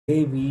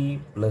AB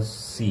plus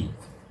C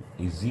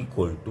is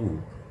equal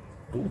to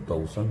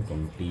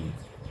 2020.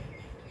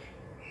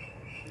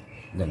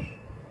 Then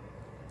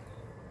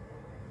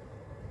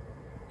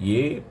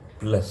A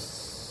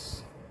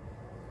plus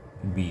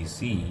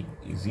BC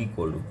is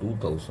equal to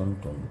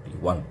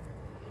 2021.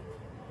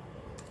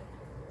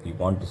 We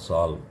want to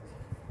solve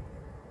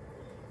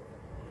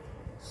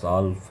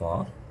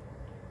for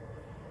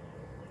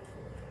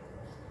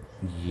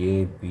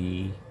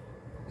ABC.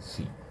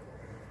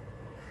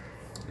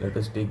 Let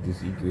us take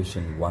this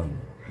equation 1.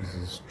 This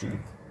is 2.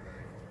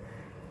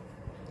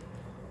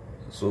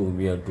 So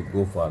we have to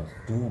go for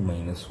 2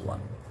 minus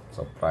 1.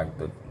 Subtract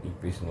the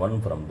equation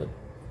 1 from the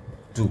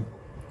 2.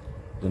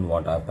 Then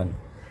what happened?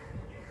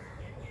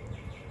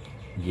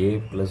 A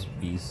plus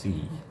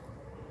BC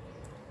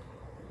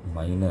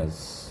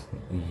minus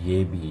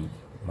AB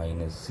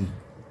minus C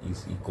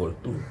is equal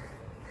to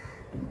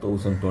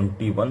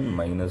 2021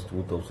 minus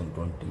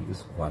 2020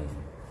 is 1.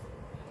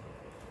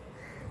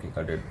 Okay,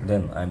 got it.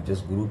 Then I am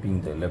just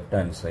grouping the left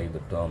hand side the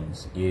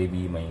terms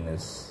AB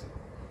minus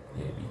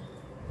AB,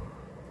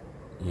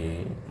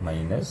 A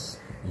minus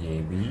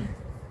AB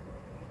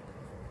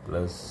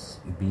plus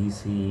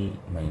BC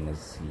minus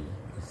C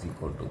is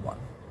equal to 1.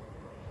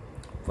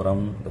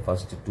 From the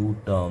first two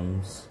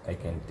terms, I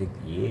can take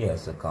A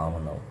as a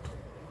common out.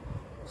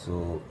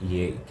 So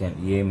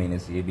A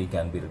minus AB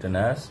can be written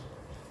as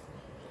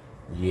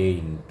A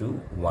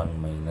into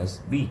 1 minus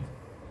B.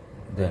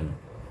 Then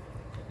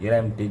here I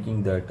am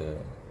taking that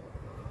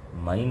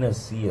minus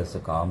C as a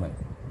common.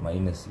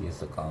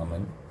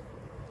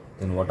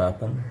 Then what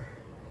happened?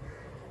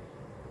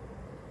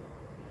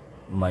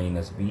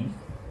 Minus B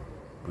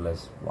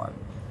plus 1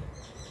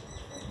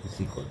 is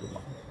equal to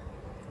 1.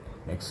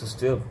 Next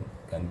step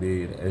can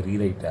be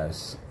rewrite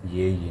as A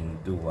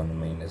into 1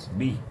 minus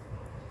B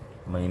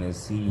minus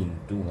C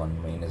into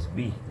 1 minus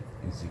B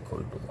is equal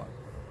to 1.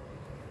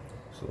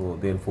 So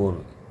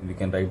therefore we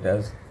can write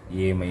as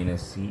A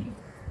minus C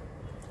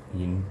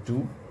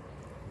into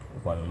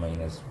 1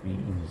 minus B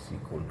is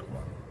equal to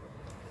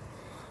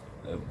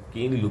 1.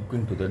 Can you look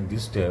into that?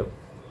 This step,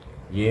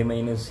 A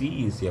minus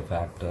C is a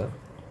factor,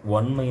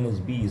 1 minus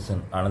B is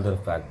another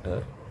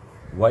factor.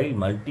 While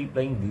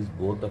multiplying these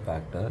both the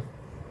factor,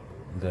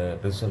 the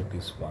result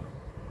is 1.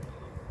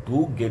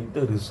 To get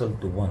the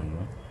result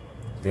 1,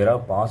 there are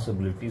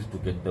possibilities to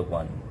get the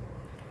 1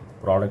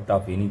 product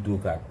of any two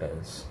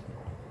factors.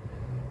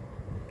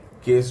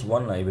 Case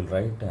 1 I will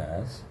write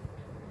as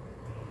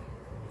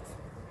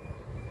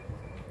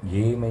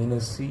A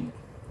minus C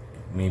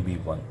may be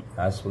 1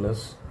 as well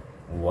as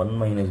 1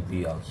 minus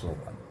B also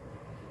 1.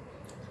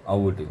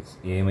 How it is?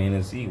 A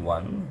minus C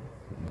 1,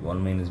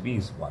 1 minus B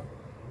is 1.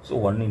 So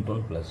 1 into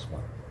 1 plus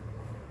 1.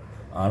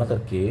 Another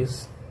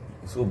case,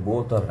 so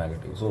both are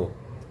negative. So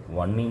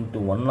 1 into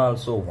 1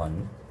 also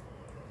 1,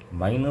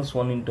 minus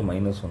 1 into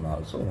minus 1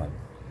 also 1.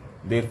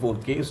 Therefore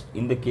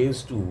in the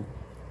case 2,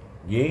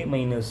 A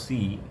minus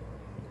C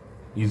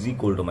is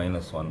equal to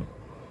minus 1.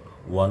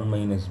 1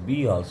 minus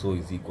B also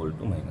is equal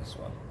to minus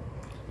 1.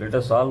 Let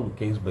us solve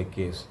case by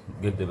case,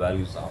 get the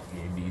values of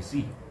A, B,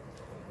 C.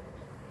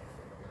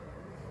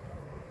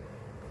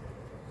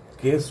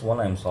 Case 1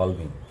 I am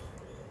solving.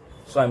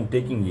 So I am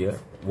taking here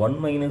 1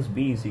 minus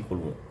B is equal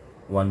to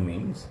 1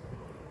 means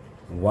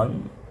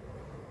 1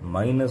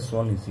 minus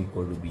 1 is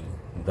equal to B.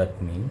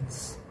 That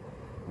means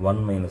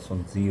 1 minus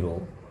 1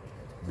 0,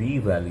 B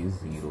value is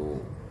 0.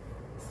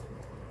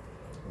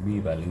 B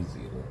value is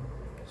 0.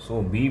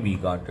 So B we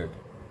got it.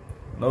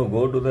 Now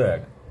go to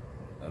that.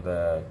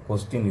 The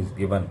question is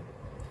given.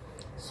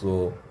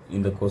 So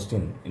in the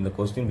question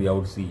we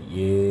have to see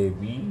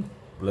AB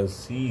plus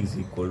C is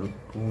equal to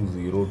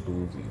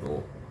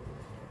 2020.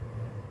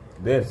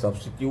 There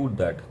substitute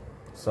that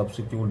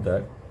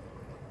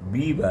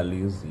B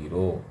value is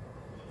 0.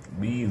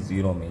 B is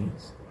 0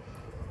 means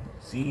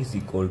C is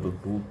equal to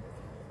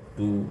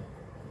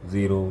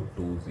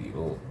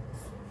 2020.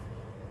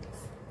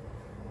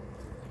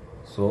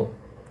 So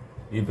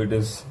if it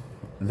is,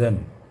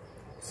 then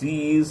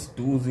C is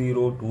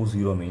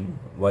 2020 mean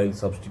while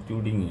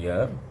substituting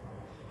here,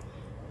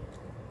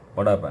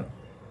 what happened?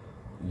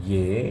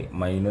 A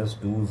minus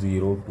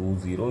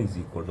 2020 is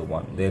equal to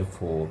 1.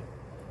 Therefore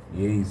A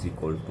is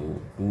equal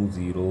to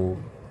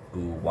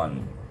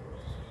 2021.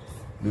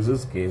 This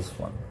is case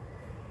 1.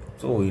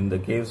 So in the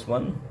case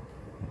 1,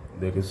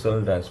 the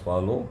result as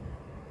follow: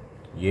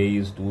 A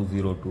is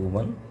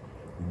 2021,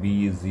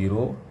 B is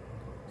 0,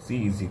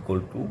 C is equal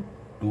to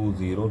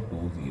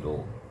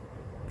 2020.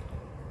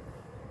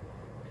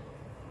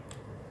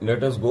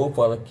 Let us go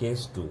for the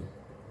case 2.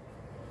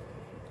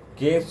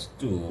 Case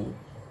 2,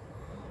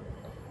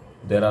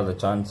 there are the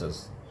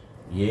chances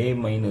A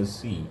minus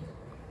C,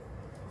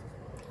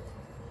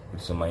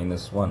 it's a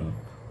minus 1,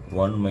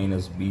 1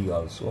 minus B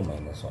also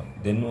minus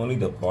 1. Then only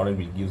the product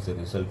will give the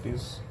result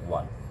is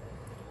 1.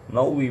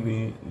 Now we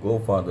will go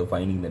for the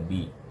finding the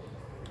B.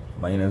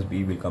 Minus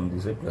B will come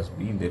this way plus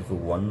B, therefore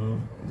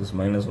 1, this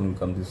minus 1 will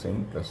come this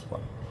same plus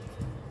 1.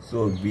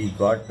 So we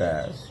got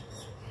as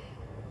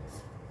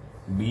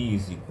B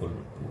is equal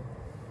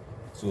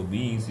to 2. So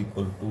b is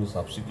equal to,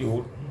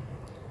 substitute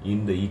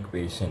in the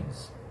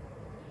equations.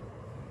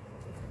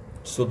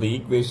 So the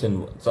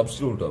equation,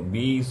 substitute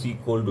b is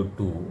equal to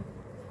 2,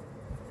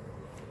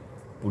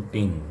 put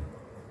in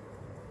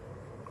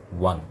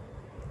 1.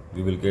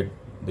 We will get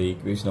the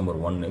equation number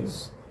 1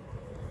 is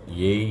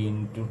a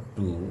into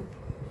 2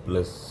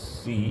 plus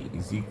c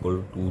is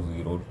equal to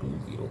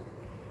 2020.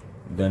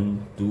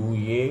 Then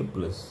 2a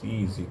plus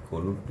c is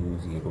equal to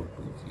 2020.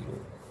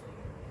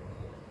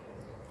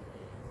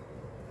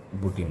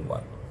 Put in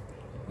 1.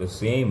 The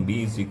same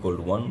b is equal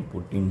to 1,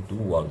 put in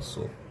 2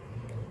 also.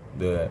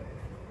 The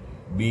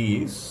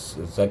b is,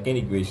 the second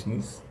equation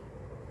is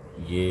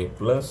a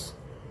plus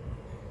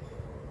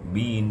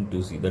b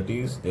into c, that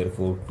is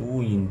therefore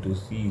 2 into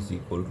c is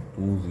equal to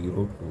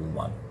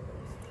 2021.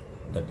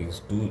 That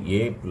is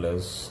 2a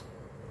plus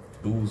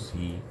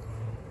 2c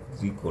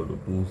is equal to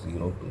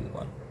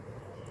 2021.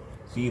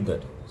 See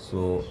that.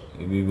 So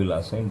we will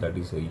assign that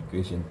is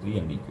equation 3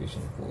 and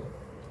equation 4.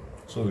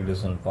 So it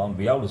is in form.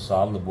 We have to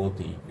solve both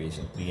the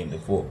equation 3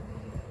 and 4.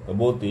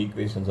 Both the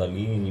equations are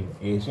linear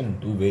equation.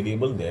 Two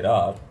variables. There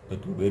are the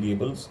two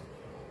variables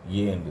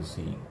a and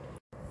c.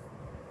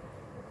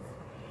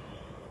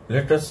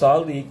 Let us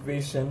solve the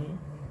equation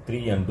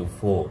 3 and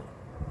 4.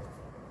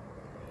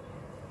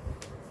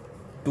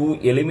 To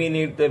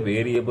eliminate the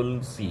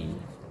variable c,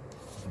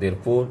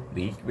 therefore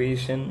the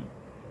equation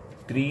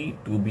 3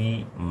 to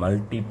be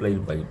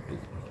multiplied by 2.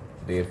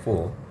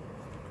 Therefore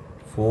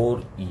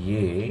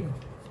 4a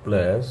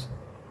plus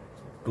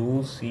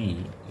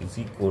 2c is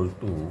equal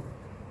to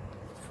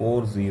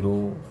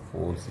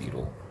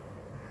 4040.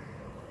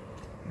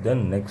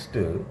 Then next,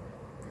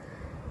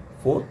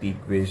 fourth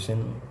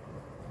equation,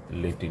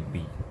 let it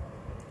be,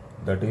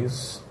 that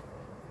is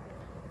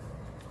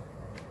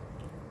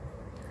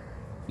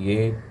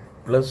a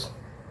plus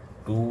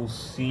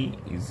 2c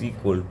is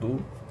equal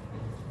to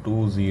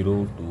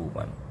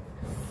 2021.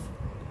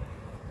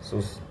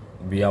 So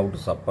we have to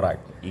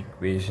subtract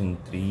equation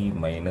 3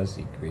 minus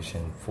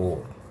equation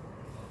 4.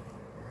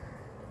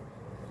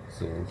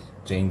 So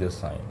change the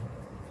sign.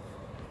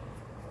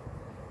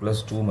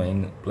 Plus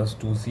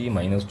 2c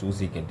minus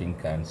 2c getting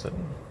cancelled.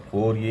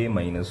 4a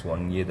minus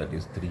 1a, that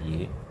is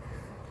 3a.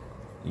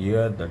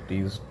 Here that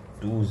is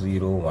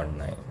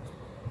 2019.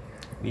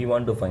 We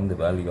want to find the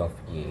value of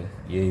a.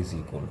 A is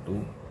equal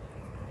to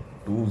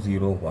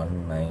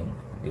 2019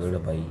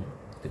 divided by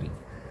 3.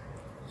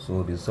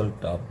 So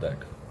result of that,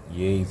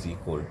 a is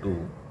equal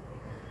to,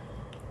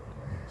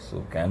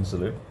 so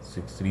cancel it,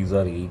 6 3s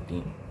are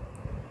 18.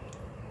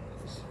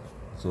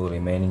 So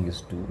remaining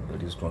is 2,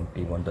 that is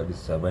 21, that is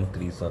 7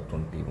 3s are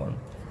 21,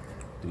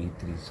 3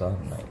 3s are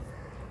 9.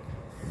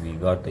 We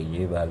got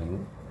the a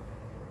value.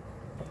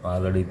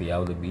 Already we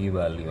have the b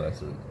value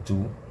as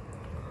 2.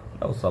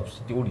 Now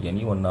substitute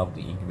any one of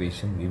the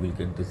equation, we will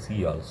get the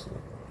c also.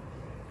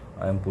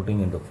 I am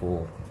putting in the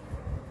 4.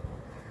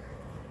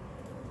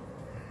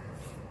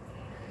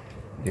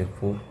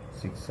 Therefore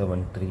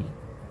 673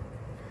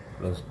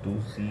 plus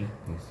 2c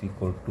is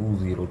equal to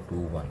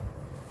 2021.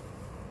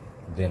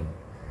 Then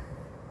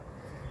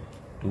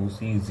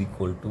 2c is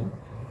equal to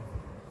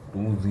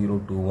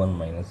 2021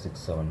 minus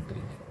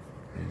 673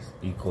 is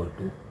equal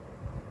to,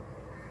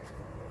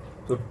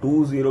 so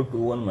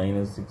 2021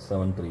 minus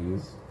 673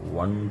 is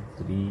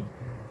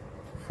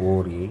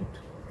 1348.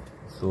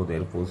 So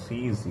therefore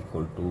c is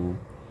equal to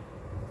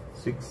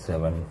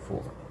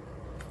 674.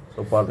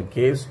 So for the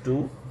case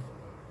 2,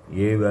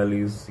 a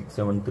value is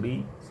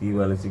 673, c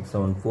value is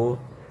 674,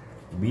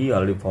 b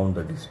already found,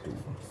 that is 2.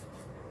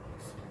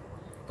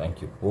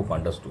 Thank you. Hope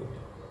understood.